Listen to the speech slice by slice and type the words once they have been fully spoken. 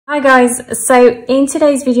Hi guys, so in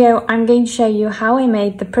today's video I'm going to show you how I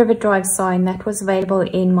made the Privet drive sign that was available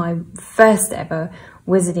in my first ever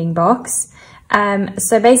wizarding box.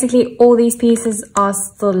 So basically all these pieces are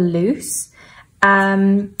still loose.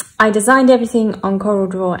 I designed everything on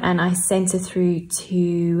CorelDRAW and I sent it through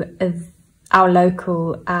to our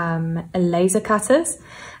local laser cutters.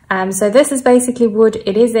 So this is basically wood,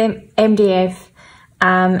 it is MDF,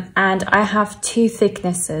 and I have two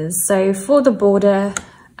thicknesses. So for the border,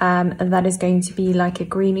 that is going to be like a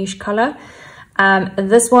greenish color.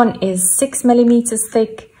 This one is 6 millimeters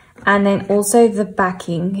thick, and then also the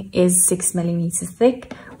backing is 6 millimeters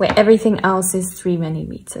thick, where everything else is 3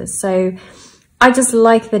 millimeters. So I just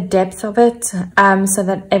like the depth of it, so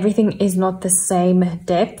that everything is not the same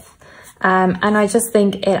depth, and I just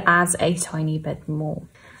think it adds a tiny bit more.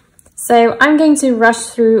 So I'm going to rush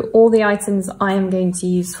through all the items I am going to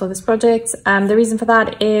use for this project. The reason for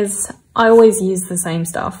that is I always use the same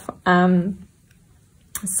stuff.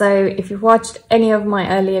 So if you've watched any of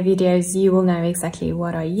my earlier videos, you will know exactly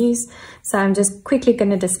what I use. So I'm just quickly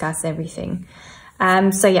going to discuss everything.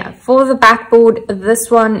 So yeah, for the backboard, this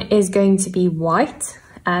one is going to be white.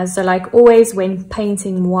 So like always when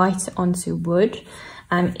painting white onto wood,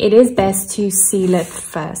 it is best to seal it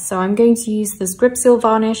first. So I'm going to use this grip seal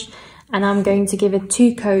varnish and I'm going to give it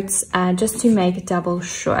 2 coats just to make double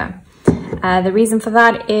sure. The reason for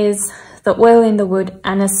that is the oil in the wood,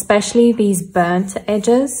 and especially these burnt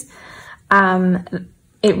edges,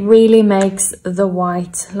 it really makes the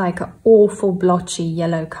white like an awful blotchy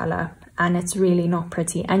yellow color, and it's really not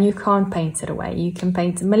pretty, and you can't paint it away. You can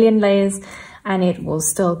paint a million layers and it will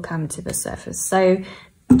still come to the surface. So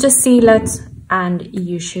just seal it and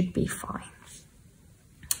you should be fine.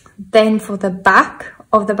 Then for the back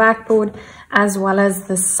of the backboard as well as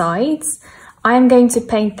the sides, I am going to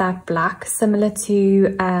paint that black, similar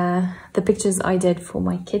to the pictures I did for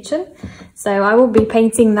my kitchen. So I will be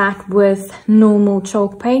painting that with normal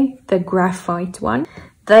chalk paint, the graphite one.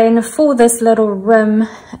 Then for this little rim,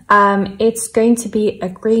 it's going to be a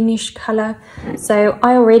greenish color. So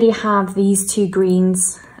I already have these 2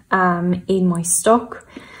 greens in my stock.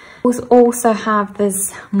 I also have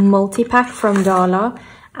this multi-pack from Dala,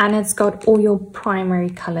 and it's got all your primary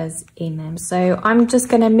colors in them. So I'm just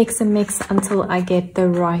going to mix and mix until I get the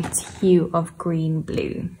right hue of green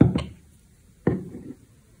blue.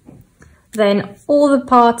 Then all the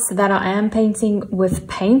parts that I am painting with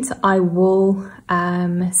paint, I will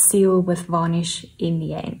seal with varnish in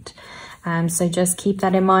the end. So just keep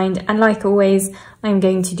that in mind. And like always, I'm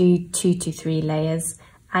going to do 2 to 3 layers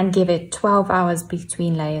and give it 12 hours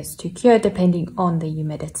between layers to cure, depending on the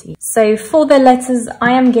humidity. So for the letters,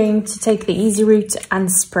 I am going to take the easy route and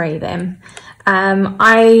spray them.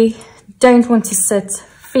 I don't want to sit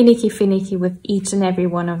finicky with each and every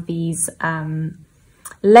one of these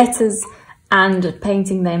letters and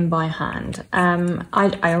painting them by hand.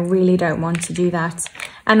 I really don't want to do that.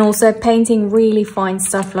 And also painting really fine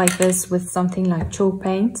stuff like this with something like chalk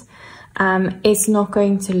paint, it's not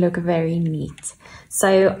going to look very neat.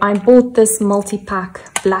 So I bought this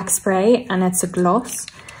multi-pack black spray, and it's a gloss,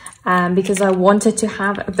 because I wanted to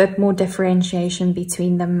have a bit more differentiation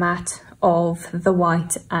between the matte of the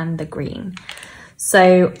white and the green.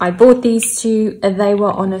 So I bought these 2, they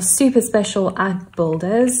were on a super special at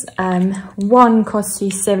Builders. One costs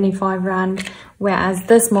you 75 Rand, whereas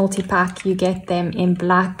this multi-pack, you get them in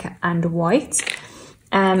black and white.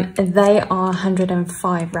 They are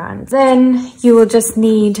 105 Rand. Then you will just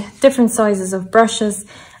need different sizes of brushes,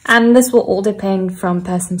 and this will all depend from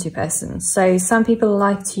person to person. So some people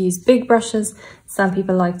like to use big brushes, some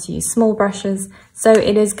people like to use small brushes, so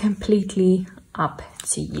it is completely up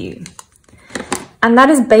to you. And that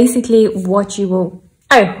is basically what you will...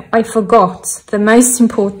 Oh, I forgot. The most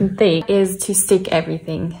important thing is to stick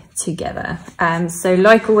everything together. So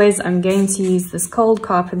like always, I'm going to use this cold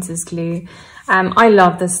carpenter's glue. I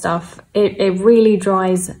love this stuff. It really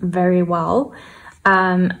dries very well.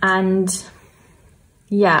 And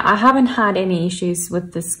yeah, I haven't had any issues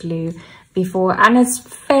with this glue before, and it's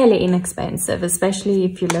fairly inexpensive, especially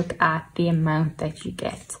if you look at the amount that you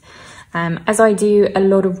get. As I do a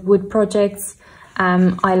lot of wood projects,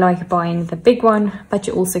 I like buying the big one, but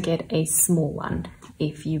you also get a small one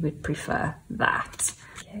if you would prefer that.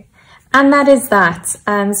 Okay. And that is that.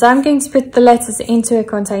 So I'm going to put the letters into a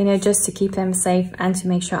container just to keep them safe and to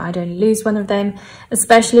make sure I don't lose one of them,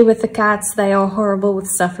 especially with the cats. They are horrible with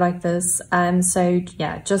stuff like this. So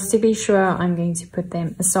yeah, just to be sure, I'm going to put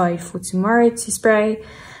them aside for tomorrow to spray.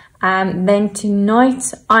 Then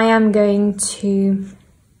tonight I am going to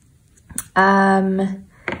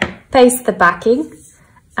paste the backing.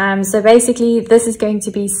 So basically this is going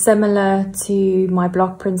to be similar to my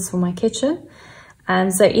block prints for my kitchen.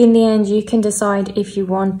 And so in the end, you can decide if you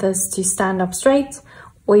want this to stand up straight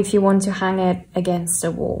or if you want to hang it against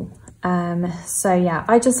a wall. So yeah,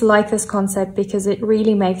 I just like this concept because it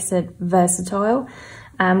really makes it versatile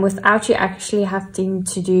without you actually having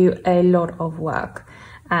to do a lot of work.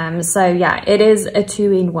 So yeah, it is a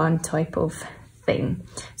 2-in-1 type of thing.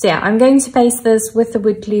 So yeah, I'm going to paste this with the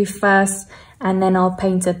wood glue first and then I'll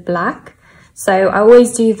paint it black. So I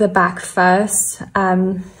always do the back first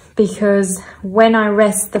because when I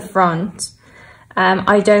rest the front,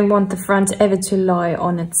 I don't want the front ever to lie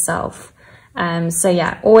on itself. So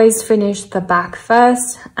yeah, always finish the back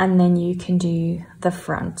first and then you can do the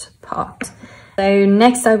front part. So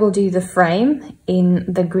next I will do the frame in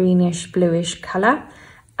the greenish bluish color.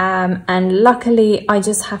 And luckily I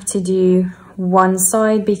just have to do one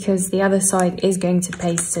side because the other side is going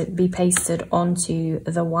to be pasted onto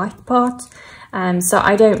the white part. So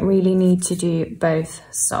I don't really need to do both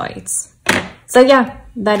sides. So yeah,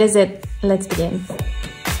 that is it. Let's begin.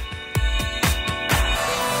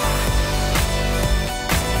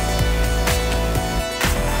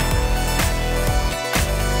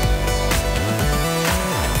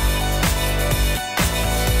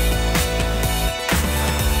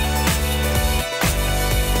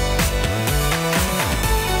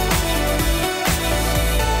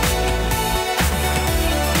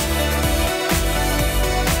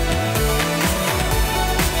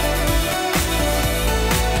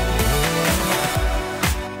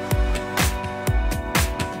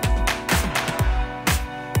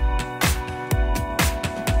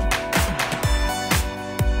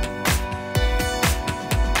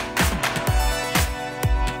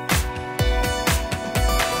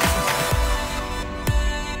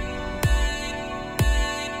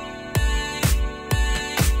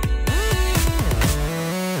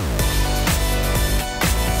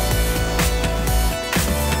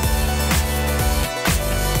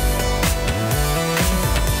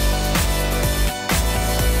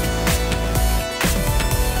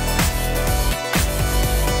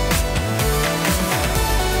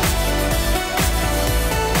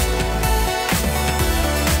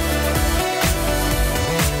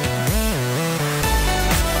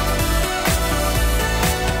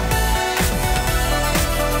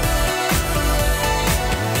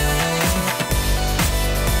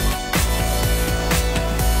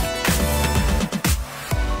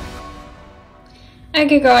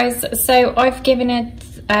 Okay guys, so I've given it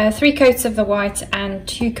 3 coats of the white and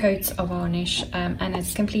 2 coats of varnish, and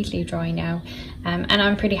it's completely dry now, and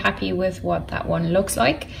I'm pretty happy with what that one looks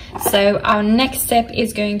like. So our next step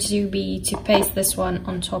is going to be to paste this one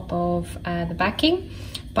on top of the backing,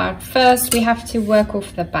 but first we have to work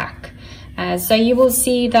off the back. So you will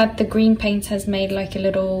see that the green paint has made like a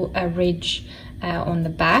little ridge on the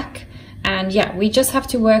back. And yeah, we just have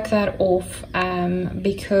to work that off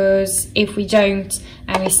because if we don't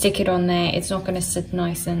and we stick it on there, it's not going to sit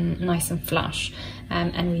nice and flush,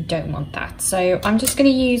 and we don't want that. So I'm just going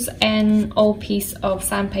to use an old piece of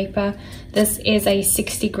sandpaper. This is a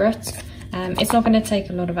 60 grit. It's not going to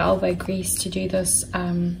take a lot of elbow grease to do this.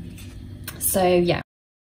 So yeah.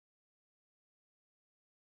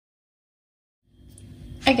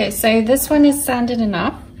 Okay, so this one is sanded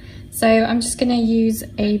enough. So I'm just going to use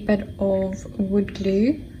a bit of wood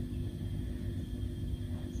glue.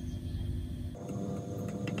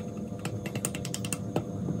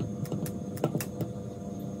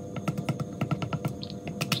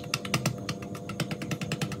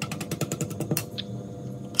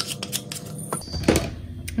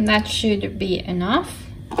 And that should be enough.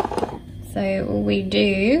 So all we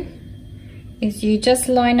do is you just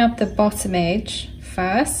line up the bottom edge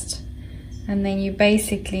first. And then you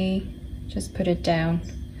basically just put it down,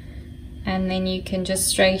 and then you can just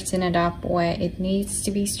straighten it up where it needs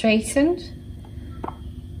to be straightened.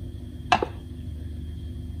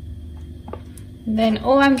 Then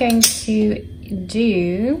all I'm going to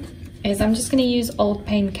do is I'm just going to use old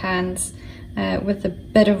paint cans with a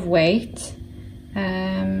bit of weight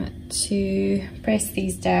to press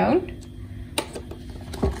these down.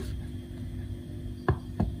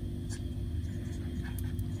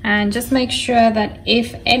 And just make sure that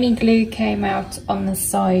if any glue came out on the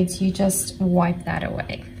sides, you just wipe that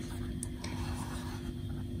away.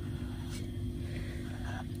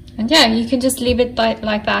 And yeah, you can just leave it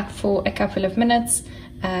like that for a couple of minutes,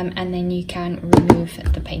 and then you can remove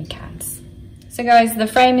the paint cans. So guys, the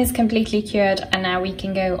frame is completely cured, and now we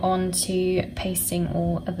can go on to pasting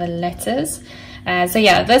all of the letters. So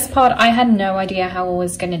yeah, this part I had no idea how I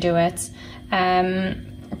was going to do it.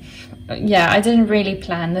 Yeah, I didn't really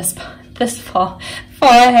plan this far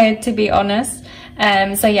far ahead, to be honest.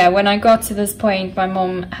 So yeah, when I got to this point, my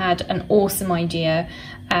mom had an awesome idea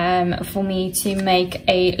for me to make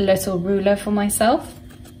a little ruler for myself.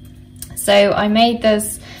 So I made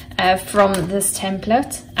this from this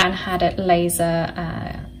template and had it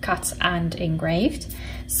laser cut and engraved.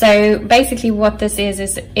 So basically what this is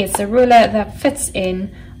it's a ruler that fits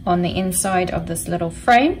in on the inside of this little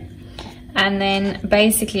frame. And then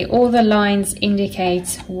basically all the lines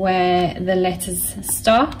indicate where the letters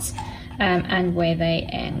start and where they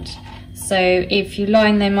end. So if you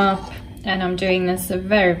line them up, and I'm doing this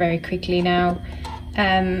very, very quickly now,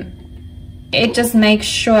 it just makes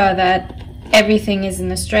sure that everything is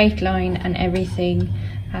in a straight line and everything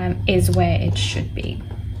is where it should be.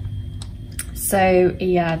 So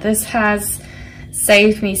yeah, this has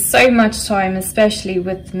saved me so much time, especially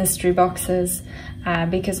with mystery boxes,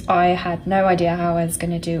 because I had no idea how I was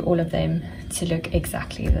going to do all of them to look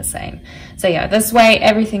exactly the same. So yeah, this way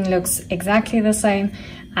everything looks exactly the same,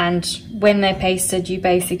 and when they're pasted you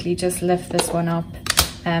basically just lift this one up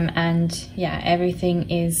and yeah, everything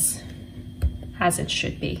is as it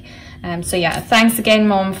should be. So yeah, thanks again,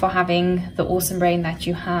 Mom, for having the awesome brain that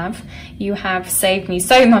you have. You have saved me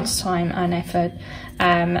so much time and effort,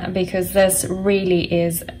 because this really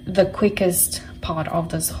is the quickest part of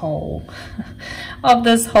this whole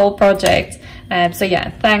project. So yeah,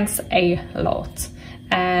 thanks a lot.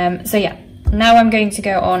 So yeah, now I'm going to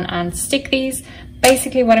go on and stick these.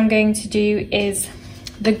 Basically what I'm going to do is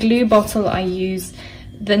the glue bottle I use,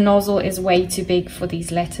 the nozzle is way too big for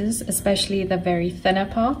these letters, especially the very thinner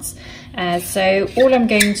parts. So all I'm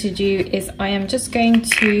going to do is I am just going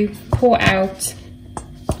to pour out,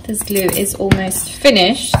 this glue is almost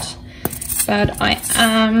finished, but I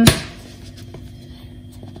am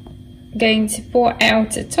going to pour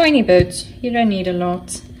out a tiny bit, you don't need a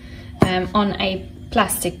lot, on a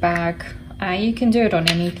plastic bag. You can do it on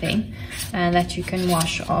anything that you can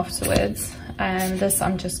wash afterwards. This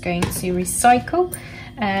I'm just going to recycle.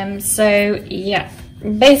 So yeah,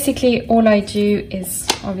 basically all I do is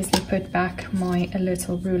obviously put back my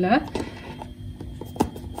little ruler,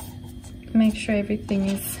 make sure everything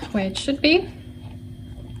is where it should be.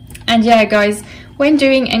 And yeah guys, when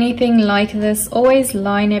doing anything like this, always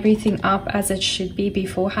line everything up as it should be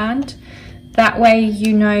beforehand. That way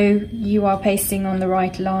you know you are pasting on the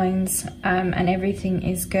right lines, and everything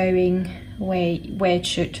is going where it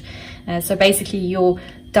should. So basically you're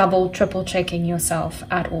double, triple checking yourself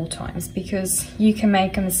at all times, because you can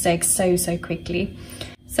make a mistake so quickly.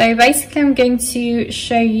 So basically I'm going to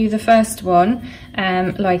show you the first one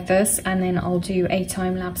like this, and then I'll do a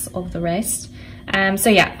time lapse of the rest. So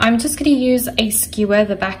yeah, I'm just going to use a skewer,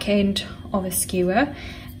 the back end of a skewer.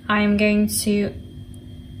 I'm going to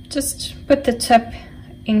just put the tip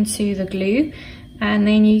into the glue, and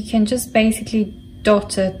then you can just basically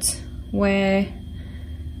dot it where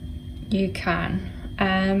you can.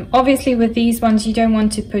 Obviously with these ones you don't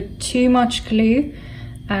want to put too much glue,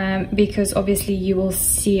 because obviously you will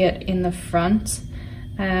see it in the front.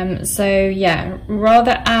 So yeah,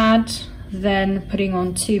 rather add than putting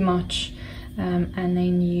on too much, and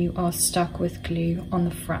then you are stuck with glue on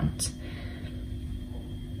the front.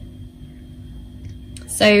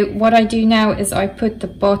 So what I do now is I put the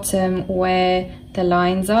bottom where the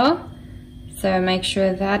lines are, so I make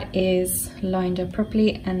sure that is lined up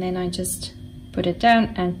properly, and then I just put it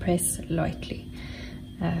down and press lightly,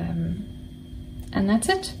 and that's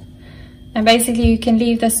it. And basically you can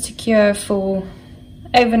leave this to cure for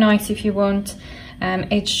overnight if you want.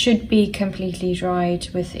 It should be completely dried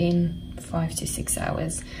within 5 to 6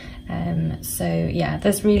 hours. So yeah,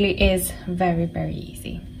 this really is very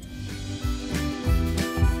easy.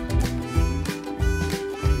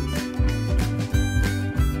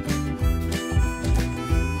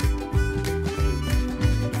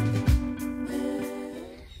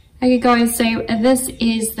 Okay guys, so this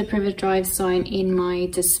is the Privet Drive sign in my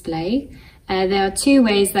display. There are two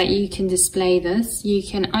ways that you can display this. You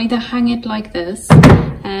can either hang it like this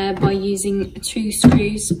by using 2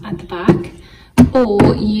 screws at the back,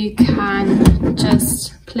 or you can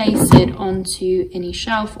just place it onto any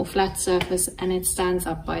shelf or flat surface and it stands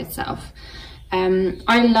up by itself.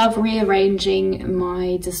 I love rearranging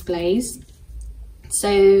my displays,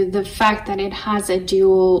 so the fact that it has a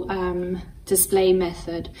dual display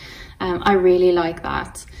method, I really like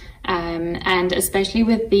that. And especially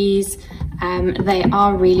with these, they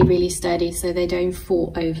are really sturdy, so they don't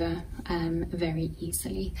fall over very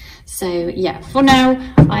easily. So yeah, for now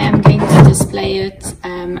I am going to display it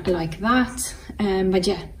like that, but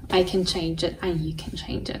yeah, I can change it and you can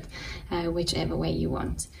change it whichever way you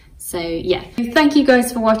want. So yeah, thank you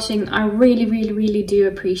guys for watching. I really do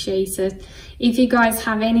appreciate it. If you guys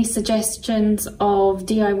have any suggestions of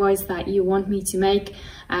DIYs that you want me to make,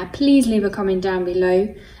 please leave a comment down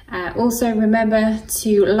below. Also remember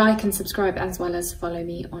to like and subscribe, as well as follow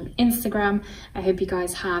me on Instagram. I hope you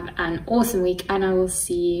guys have an awesome week, and I will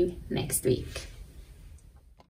see you next week.